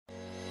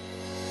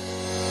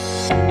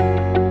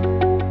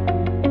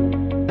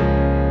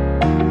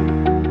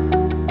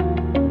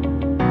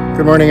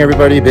Good morning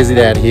everybody, Busy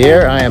Dad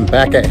here. I am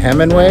back at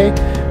Hemenway.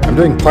 I'm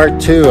doing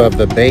part 2 of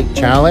the bait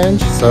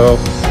challenge. So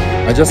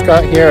I just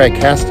got here, I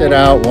casted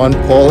out one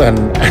pull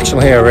and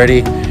actually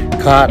already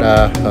caught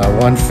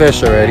one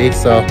fish already.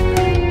 So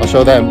I'll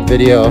show that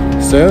video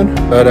soon.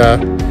 But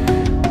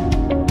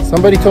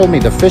somebody told me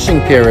the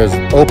fishing pier is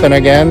open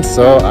again.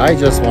 So I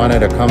just wanted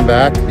to come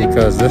back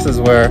because this is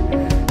where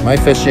my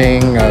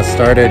fishing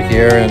started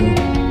here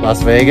in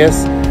Las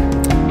Vegas.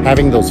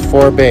 Having those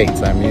 4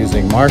 baits. I'm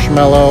using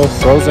marshmallow,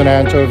 frozen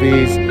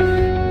anchovies,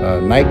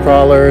 night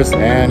crawlers,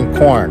 and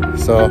corn.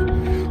 So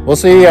we'll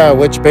see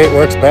which bait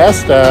works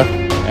best,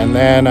 and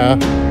then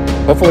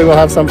hopefully we'll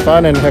have some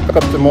fun and hook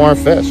up to more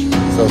fish.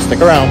 So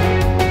stick around.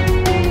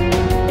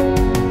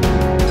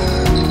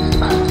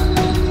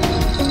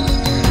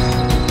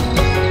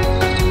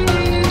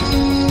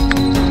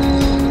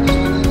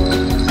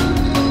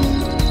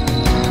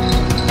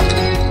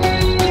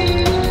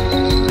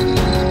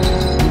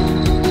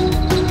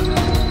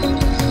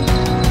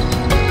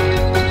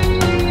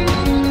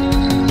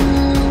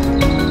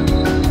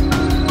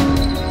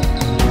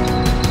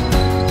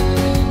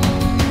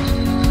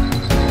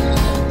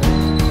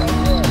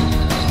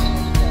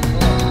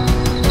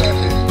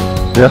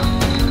 Yeah.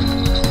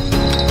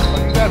 Oh,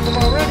 you got some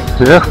already?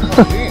 Yeah.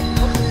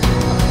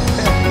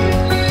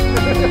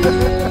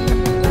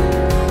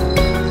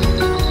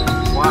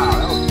 Wow,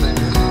 that was bad.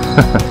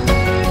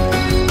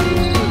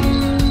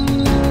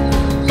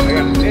 I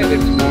got a net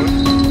if you want it.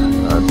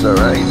 That's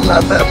alright. It's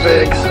not that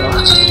big, so I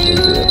should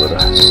be able to.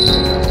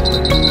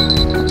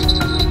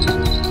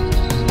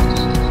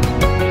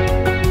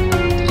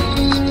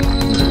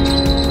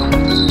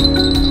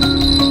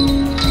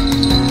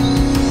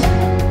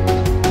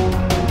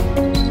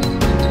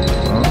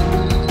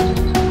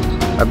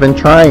 I've been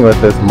trying with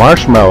this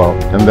marshmallow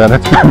and then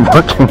it's been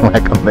working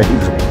like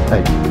amazing.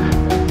 Like,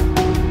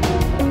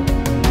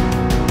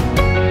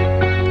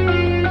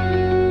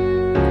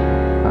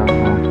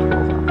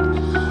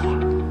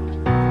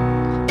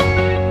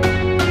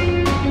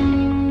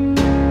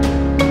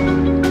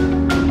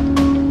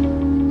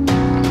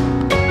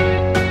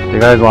 you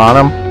guys want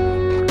them?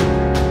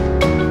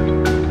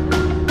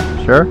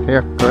 Sure?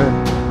 Here, go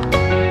ahead.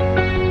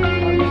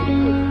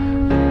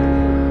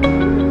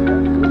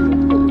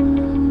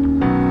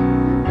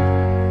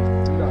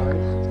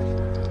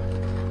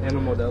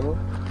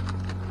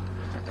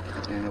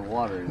 And the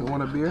water. You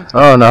want a beer?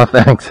 Oh no,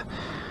 thanks.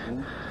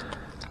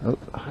 Oh,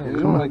 you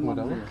don't like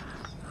Modelo?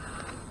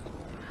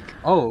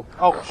 Oh.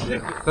 Oh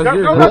shit. Go.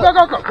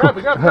 Grab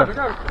it, grab it.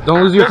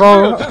 Don't lose your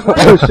phone.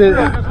 Oh shit.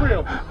 Yeah, just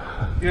real.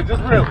 Yeah,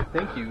 just real.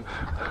 Thank you.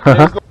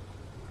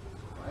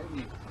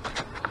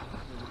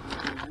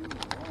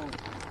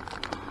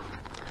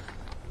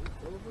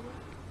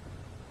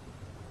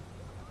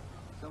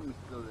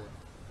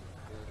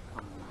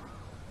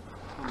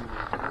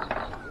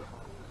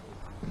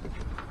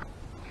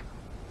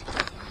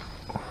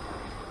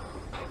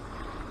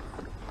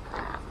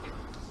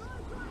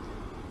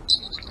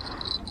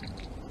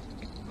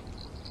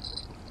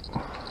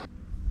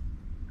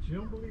 You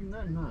don't believe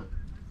nothing, huh?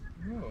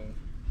 No.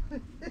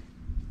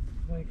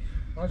 Like,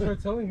 I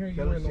tried telling her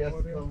you were in the water. She has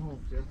to come home.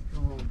 She has to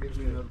come home and give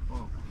me another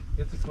phone.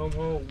 You have to come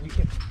home. We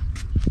can't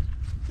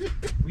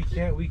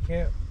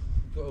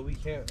go. We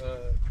can't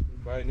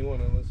buy a new one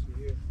unless you're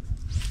here.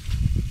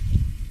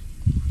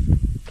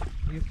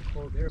 You have to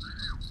call there.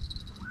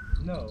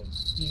 No,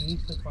 he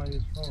needs to find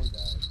his phone,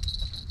 Dad.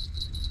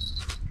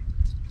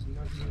 You're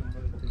not even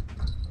going to take it.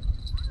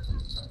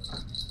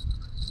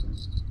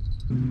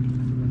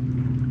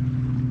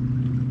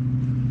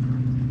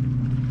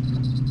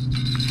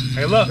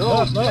 Hey, look,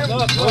 look.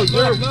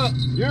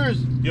 Yours.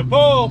 Your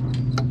pole.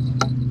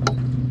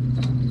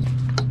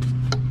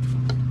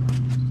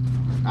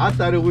 I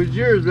thought it was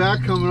yours, but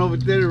I'm coming over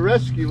there to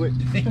rescue it.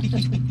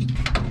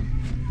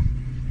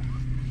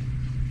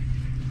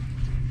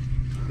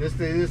 This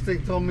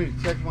thing told me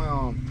to check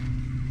my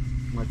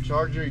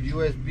charger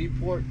USB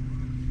port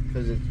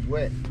because it's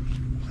wet.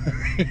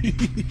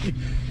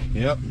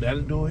 Yep,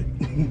 that'll do it.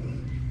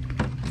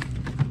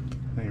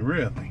 Ain't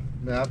really.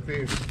 Now I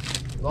figure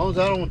as long as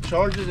I don't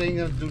charge it, ain't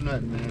gonna do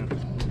nothing, man.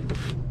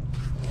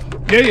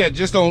 Yeah,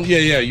 just don't.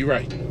 Yeah, you're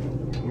right.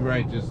 You're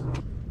right. Just.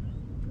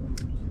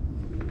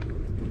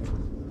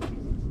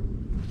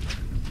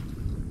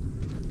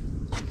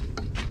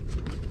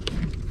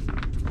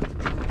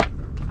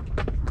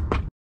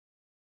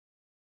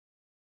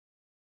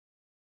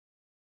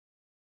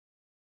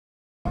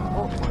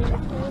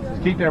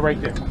 Keep that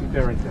right there. Keep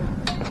that right there.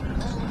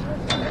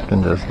 I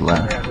can just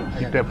laugh.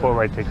 Keep that pole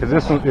right there, because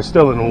this one is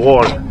still in the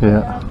water.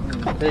 Yeah.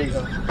 There you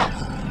go.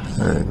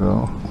 There you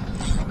go.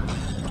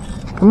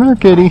 Come here,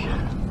 kitty.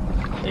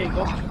 There you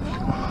go.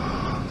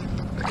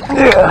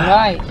 Yeah.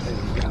 Nice.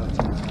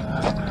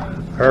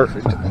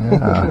 Perfect.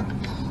 Yeah.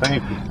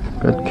 Thank you.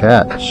 Good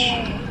catch.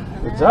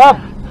 What's up?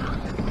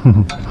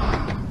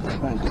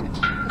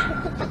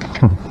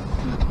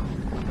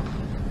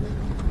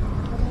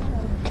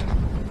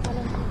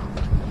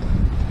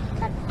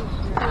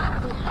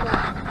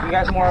 You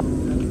guys more.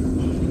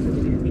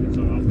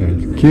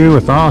 Q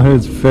with all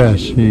his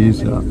fish.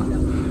 He's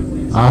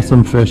an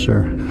awesome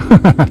fisher.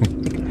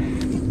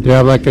 Do you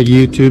have like a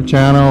YouTube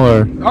channel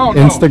or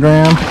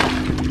Instagram?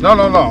 No.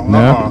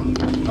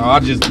 I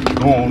just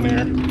go on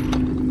there.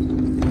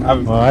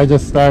 Well, I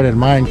just started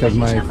mine because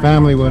my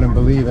family wouldn't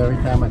believe every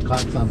time I caught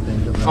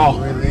something. Because I was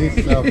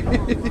released, so I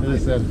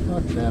just said,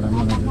 fuck that, I'm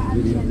going to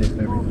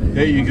videotape everything.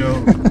 There you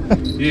go.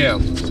 Yeah,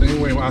 same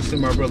way when I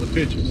send my brother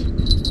pictures.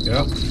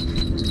 Yeah.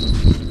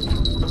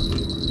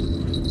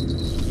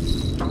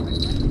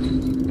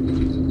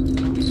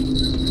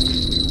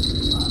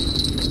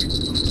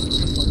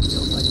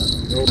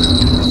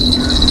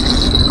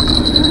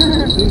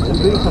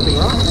 Something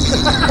wrong?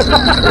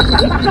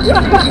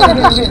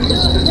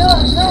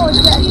 No,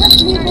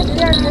 just leave it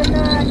there. Then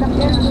the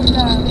best will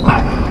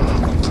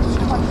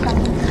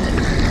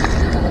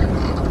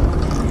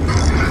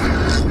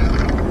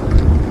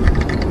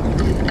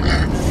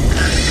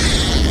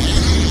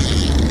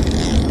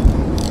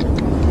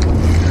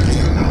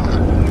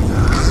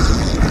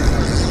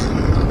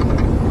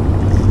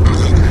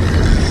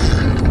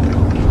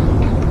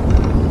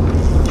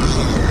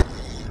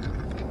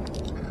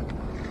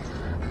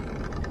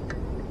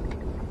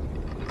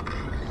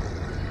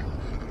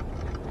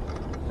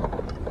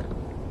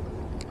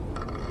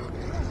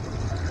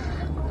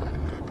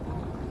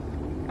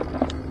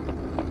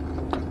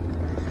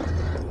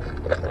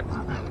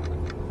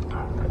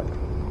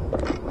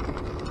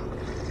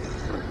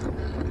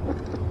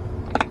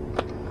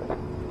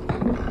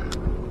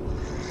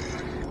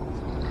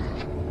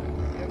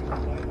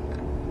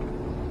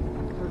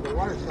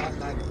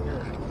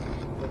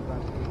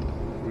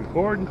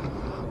Recording?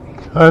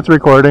 Oh, it's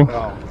recording.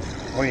 Oh,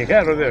 on your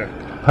hat or there?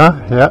 Huh?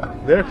 Yeah.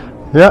 There?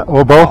 Yeah,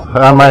 well both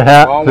on my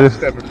hat. I almost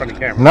step in front of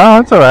the camera. No,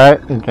 it's alright.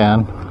 You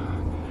can.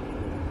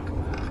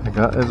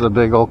 It's a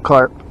big old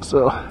carp,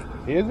 so.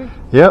 Is he?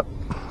 Yep.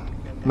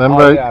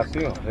 Remember? Oh, yeah, I see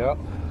him. Yep.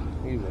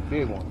 He's a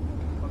big one.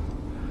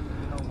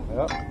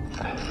 Yep.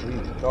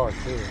 He's dark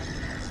too.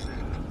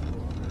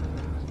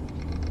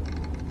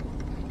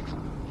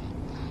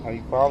 Oh,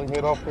 you probably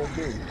hit off there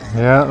too.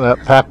 Yeah, that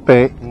pack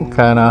bait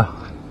kind of.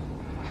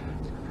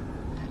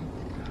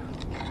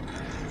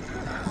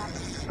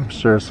 I'm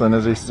sure as soon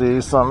as he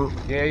sees something.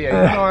 Yeah, you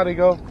know how they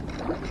go.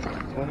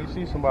 When you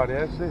see somebody,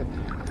 that's it.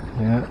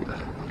 Yeah.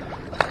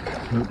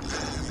 I'm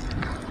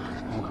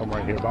gonna come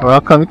right here.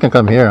 Well, you can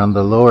come here on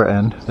the lower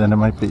end. Then it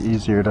might be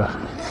easier to.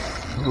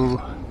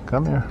 Ooh,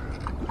 come here.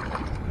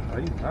 Oh,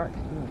 you nice.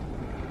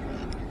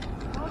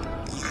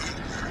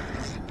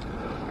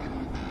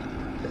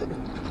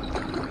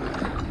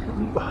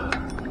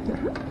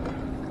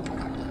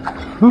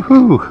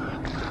 Woohoo!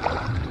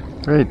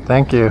 Great,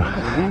 thank you.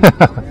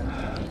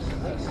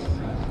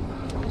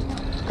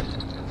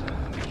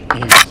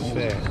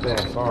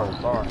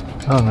 Sorry.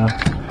 Oh no.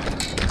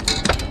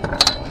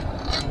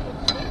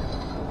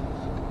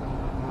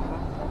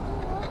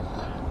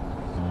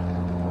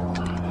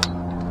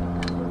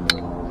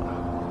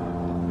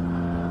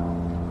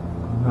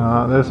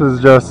 This is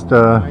just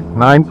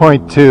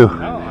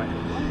 9.2.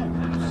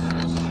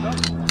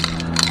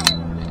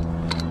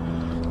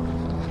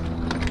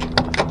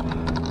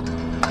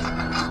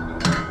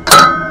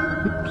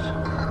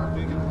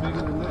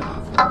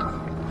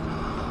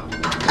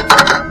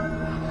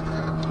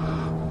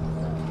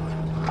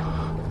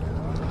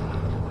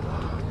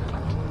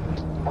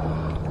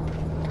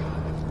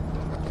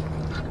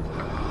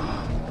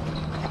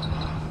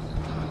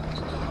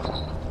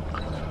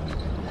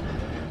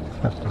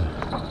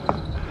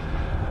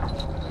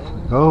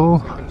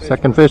 Go,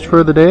 second fish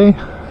for the day,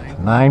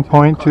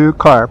 9.2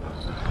 carp.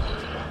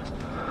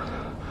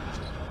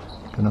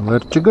 Gonna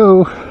let you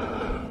go.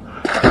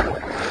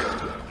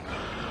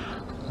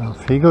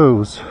 Off he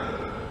goes.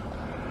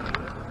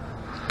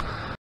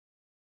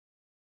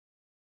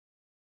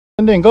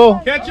 Ending, go.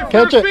 Catch your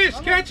Catch first it. fish.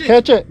 Catch it.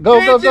 Catch it. Go,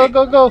 Catch go, it.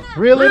 go, go, go.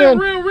 Reel it in.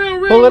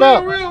 Reel, Pull it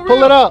out. reel,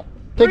 Pull it out.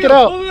 Take it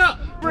out. Pull it out.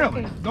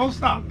 Really. Don't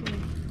stop.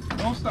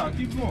 Don't stop.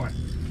 Keep going.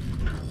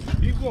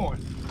 Keep going.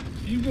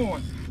 Keep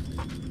going.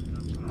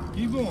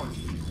 Keep going.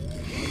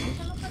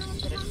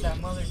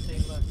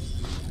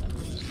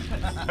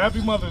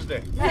 Happy Mother's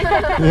Day.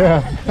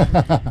 Yeah.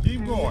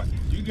 Keep going.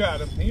 You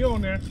got him. He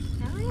on there.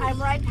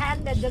 I'm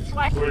right-handed, that's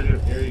why.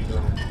 Here you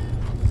go.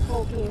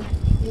 Okay,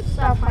 you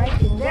stop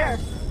right in there.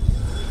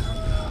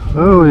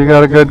 Oh, you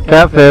got a good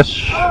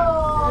catfish. Oh,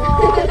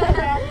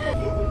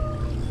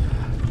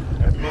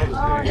 Happy Mother's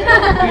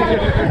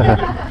Day.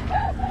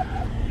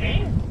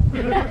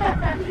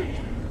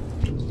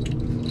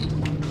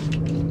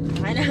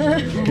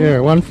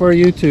 Here, one for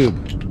YouTube.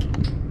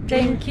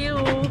 Thank you,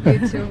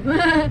 YouTube.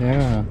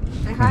 Yeah.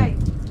 Hi.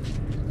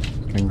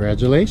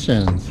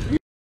 Congratulations.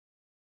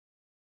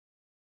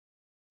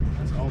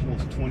 That's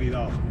almost $20.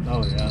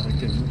 Oh yeah, I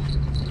can.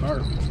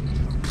 Carp.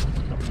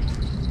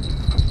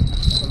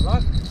 A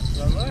lot.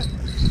 A lot.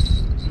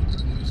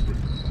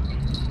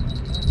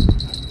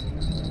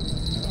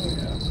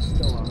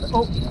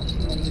 Oh,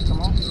 come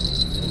on.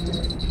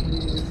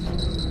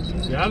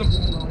 Got him?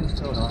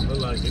 Look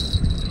like it.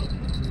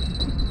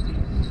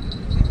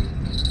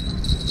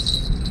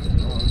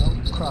 Oh,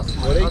 don't cross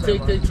Well, they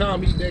take their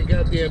time eating that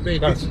goddamn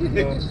bacon.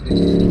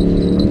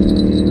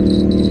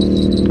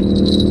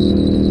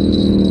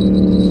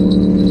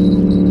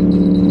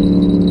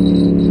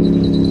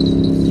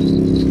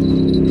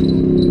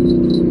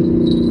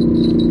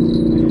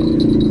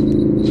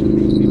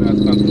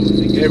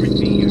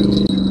 Everything out.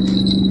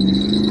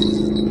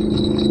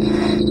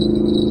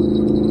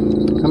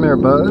 Come here,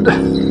 bud.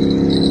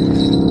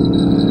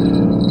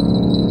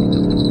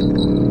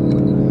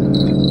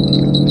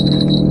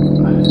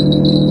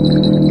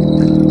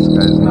 This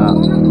guy's not. I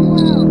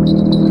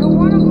don't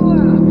want to go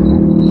out.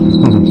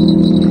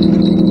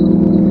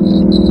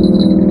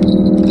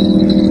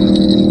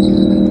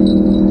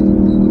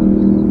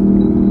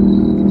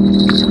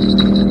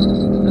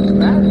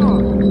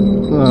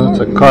 Oh, it's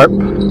a carp.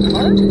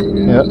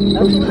 Yeah.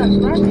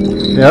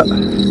 Yeah.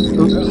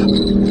 Oops.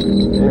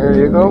 There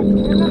you go.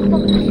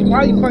 Why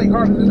are you fighting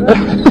harder than that?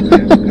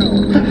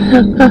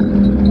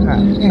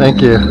 Thank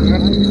you.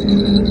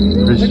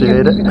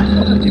 Appreciate it.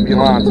 Keep your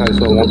line tight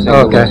so it won't take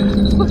Okay.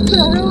 What the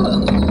hell?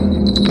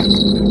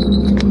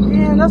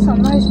 Man, that's a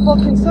nice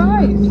fucking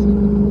size.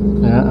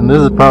 Yeah, and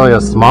this is probably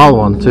a small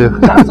one too.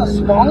 That's a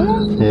small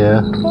one?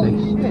 Yeah. Holy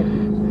shit.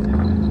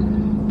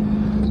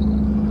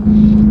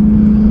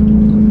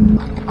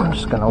 I'm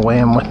just gonna weigh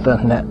him with the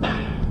net.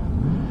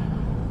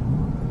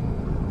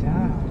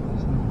 Damn,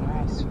 that's a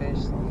nice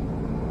fish.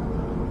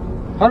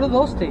 How do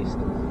those taste?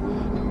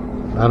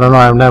 I don't know,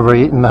 I've never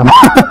eaten them.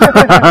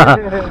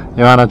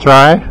 You wanna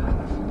try?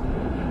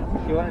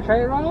 You want to try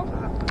it, Ronald?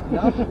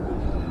 No.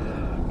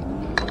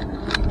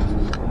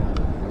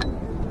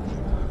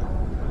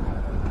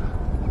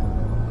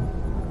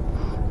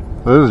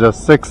 This is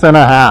just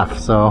 6.5,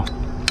 so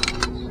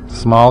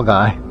small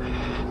guy.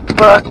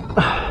 But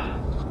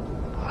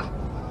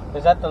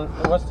Is that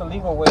what's the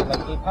legal weight,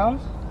 like 8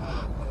 pounds?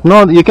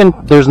 no, you can.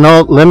 There's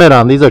no limit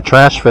on these. Are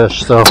trash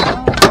fish, so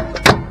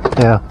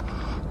yeah.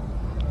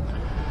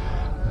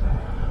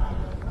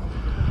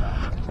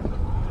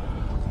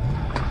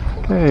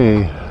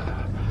 Okay,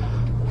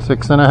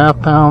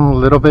 6.5 pound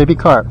little baby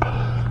carp.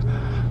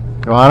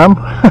 You want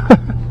them?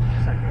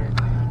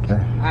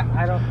 Okay. I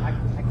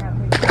can't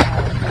think.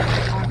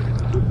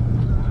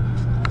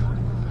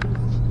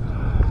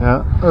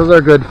 Yeah, those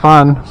are good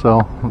fun.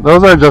 So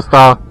those are just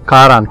all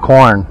caught on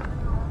corn.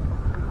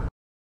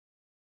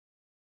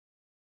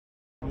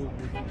 Go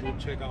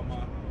check out my,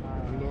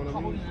 you know what I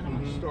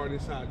mean? You start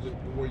inside just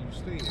where you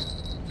stand.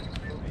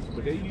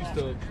 But they used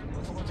to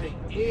take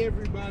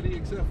everybody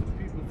except for the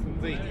people from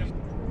Vegas.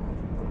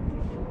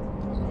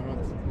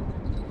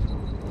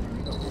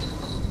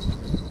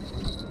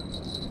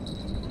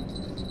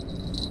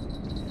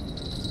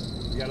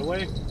 You got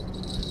away? I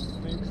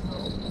think so.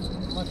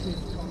 Unless he's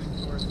coming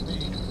towards me.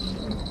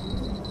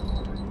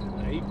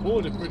 He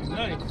pulled it pretty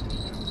nice.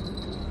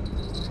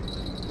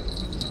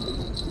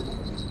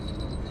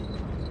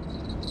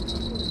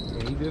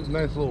 Yeah, he did a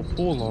nice little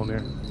pull on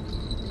there.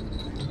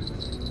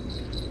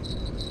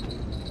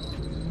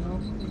 No,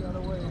 he got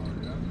away.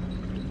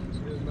 He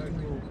did a nice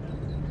little.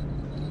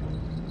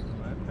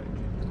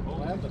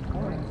 Oh, I have the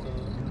corn.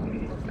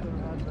 Still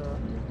had the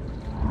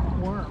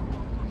worm.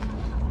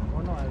 Oh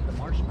no, I had the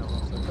marshmallow.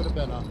 So it could have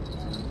been a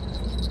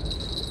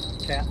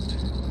cat.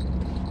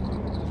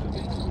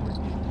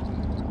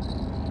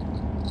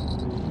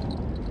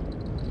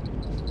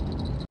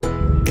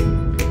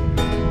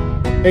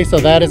 Okay, so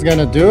that is going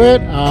to do it.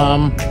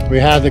 We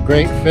had the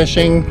great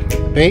fishing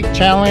bait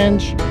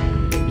challenge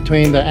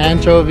between the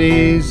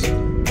anchovies,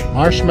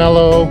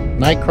 marshmallow,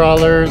 night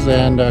crawlers,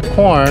 and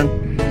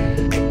corn.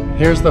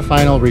 Here's the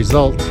final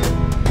result.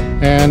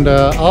 And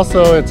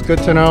also it's good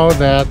to know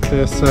that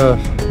this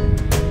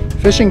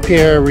fishing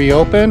pier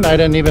reopened. I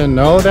didn't even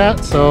know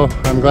that, so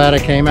I'm glad I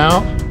came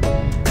out.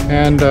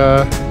 And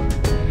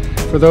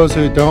for those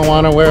who don't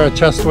want to wear a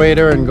chest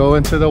waders and go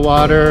into the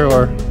water,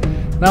 or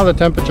now the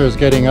temperature is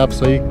getting up,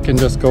 so you can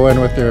just go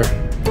in with your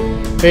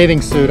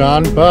bathing suit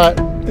on. But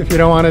if you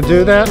don't want to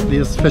do that,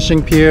 this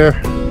fishing pier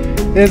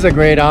is a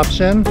great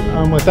option.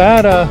 With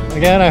that,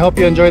 again, I hope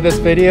you enjoyed this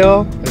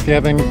video. If you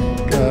haven't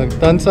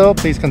done so,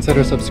 please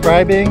consider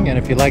subscribing. And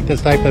if you like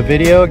this type of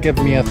video, give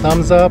me a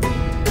thumbs up.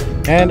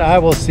 And I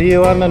will see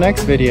you on the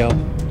next video.